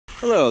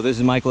Hello, this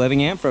is Michael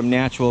Evingham from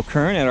Natural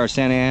Current at our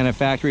Santa Ana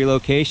factory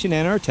location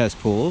and our test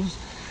pools.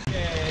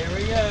 Okay, here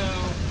we go.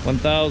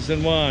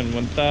 1001,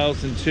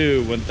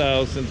 1002,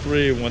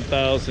 1003,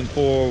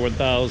 1004,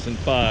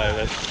 1005.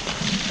 That's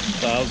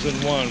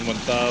 1001,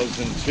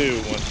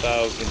 1002,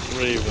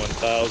 1003,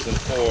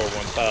 1004,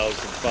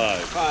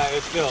 1005. 5,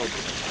 it's filled.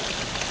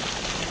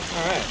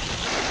 Alright.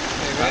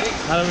 Okay, ready?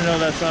 How do we know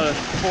that's not a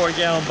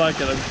 4-gallon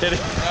bucket? I'm kidding.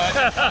 No,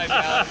 it's 5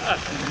 gallons.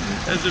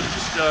 That's a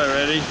destroy.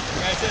 Ready?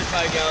 Yeah, it says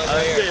 5 gallons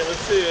right Let's see here. it.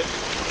 Let's see it.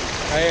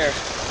 Right here.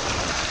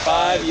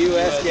 5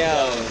 US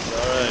gallons.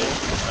 All right.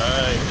 All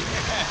right.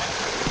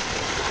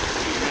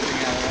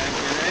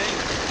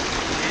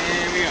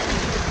 Here we go.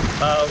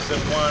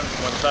 1001,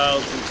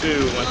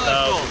 1002,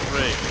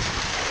 1003.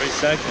 3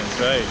 seconds,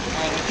 right?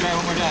 Alright, let's try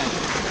one more time.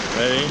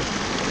 Ready?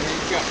 Here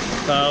we go.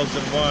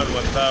 1001,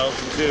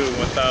 1002,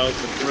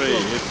 1003.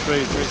 It's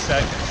 3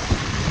 seconds.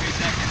 3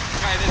 seconds.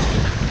 Try this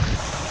one.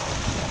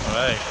 All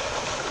right.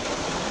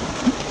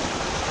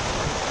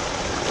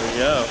 Here we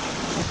go.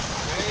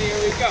 Ready,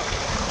 here we go.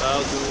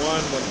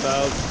 1001,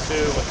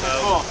 1002,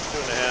 1000,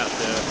 2.5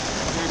 there.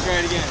 We're gonna try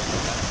it again.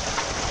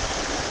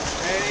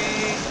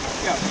 Ready,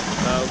 go.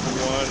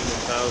 1001,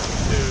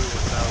 1002,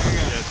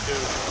 1000, yeah, 2.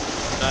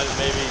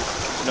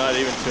 Not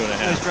even 2.5.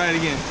 Let's try it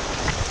again.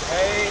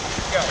 Ready,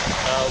 go.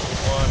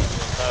 1001,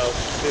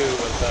 1002,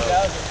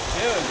 1000.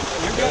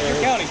 1002. You're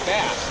counting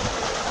fast.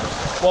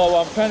 Well,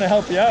 I'm trying to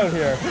help you out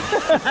here.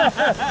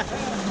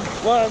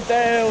 What I'm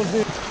saying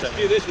is... Let's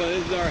do this one.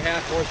 This is our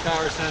 1/2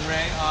 horsepower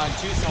SunRay on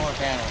 2 solar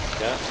panels.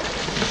 Yeah.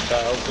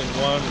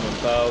 1001,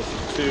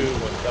 1002,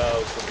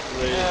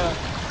 1003. Yeah.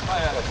 Oh,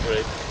 yeah. That's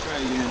great. Try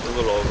it again. A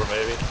little over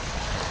maybe.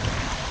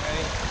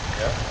 Ready?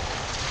 Yeah.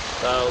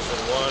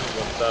 1001,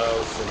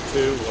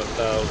 1002,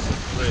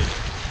 1003.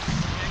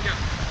 And go.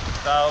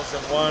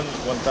 1001,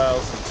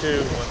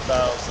 1002,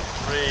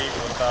 1003,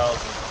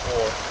 1004.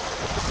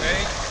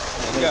 Ready?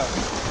 And go.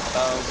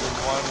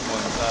 1001,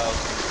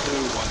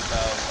 1002,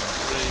 1003, 1004.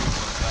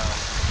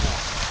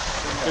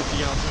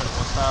 50 gallons in.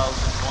 1001,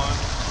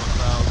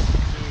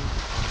 1002,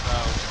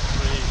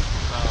 1003,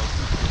 1004.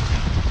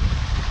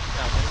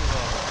 Yeah, maybe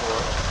around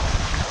 4.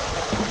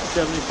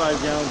 75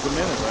 gallons a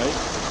minute, right?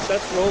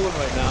 That's rolling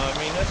right now. I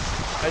mean,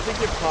 I think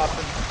you're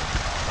popping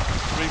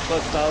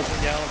 3,000+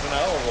 gallons an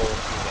hour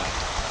rolling through that.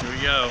 Here we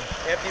go.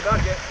 Empty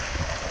bucket.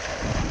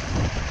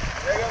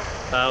 There you go.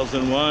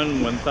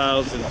 1001,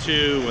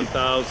 1002,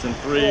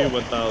 1003,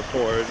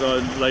 1004. It's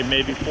like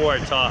maybe 4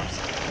 at tops.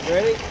 You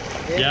ready?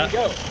 Here Yeah. we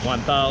go.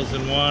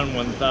 1001,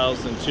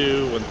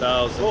 1002,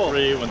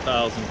 1003,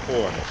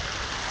 1004.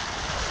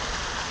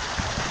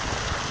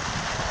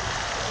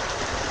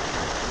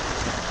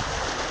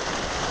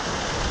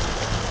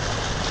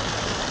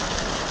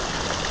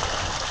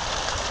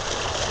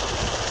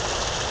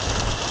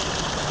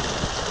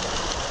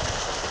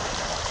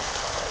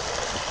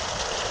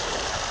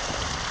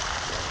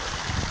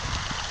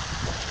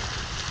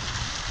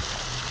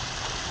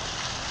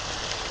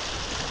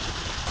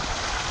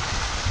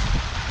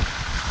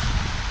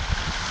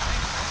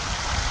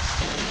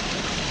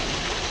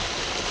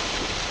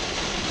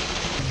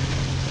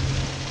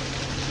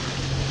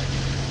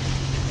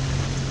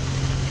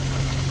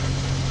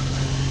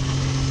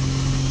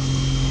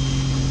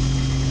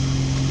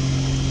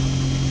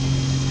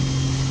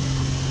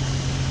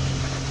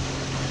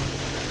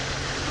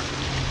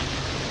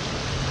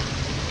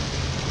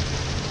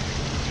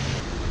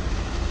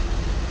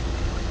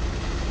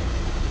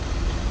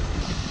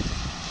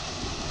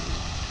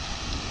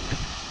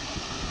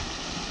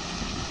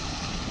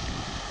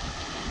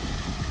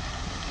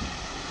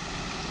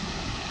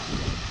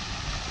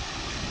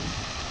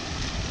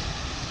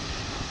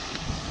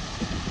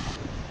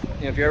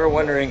 If you're ever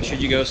wondering, should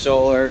you go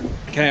solar?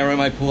 Can I run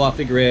my pool off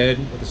the grid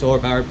with a solar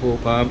powered pool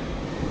pump?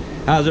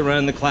 How does it run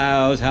in the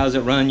clouds? How does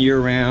it run year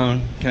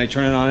round? Can I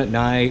turn it on at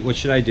night? What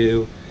should I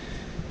do?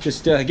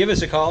 Just give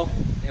us a call,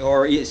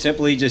 or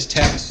simply just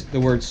text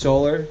the word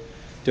solar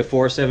to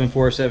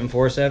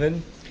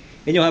 474747,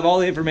 and you'll have all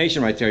the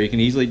information right there. You can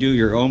easily do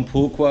your own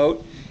pool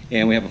quote,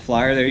 and we have a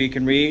flyer there you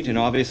can read, and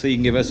obviously you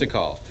can give us a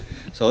call.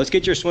 So let's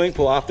get your swimming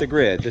pool off the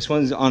grid. This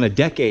one's on a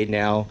decade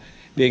now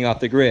being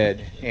off the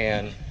grid,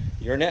 and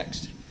you're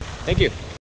next. Thank you.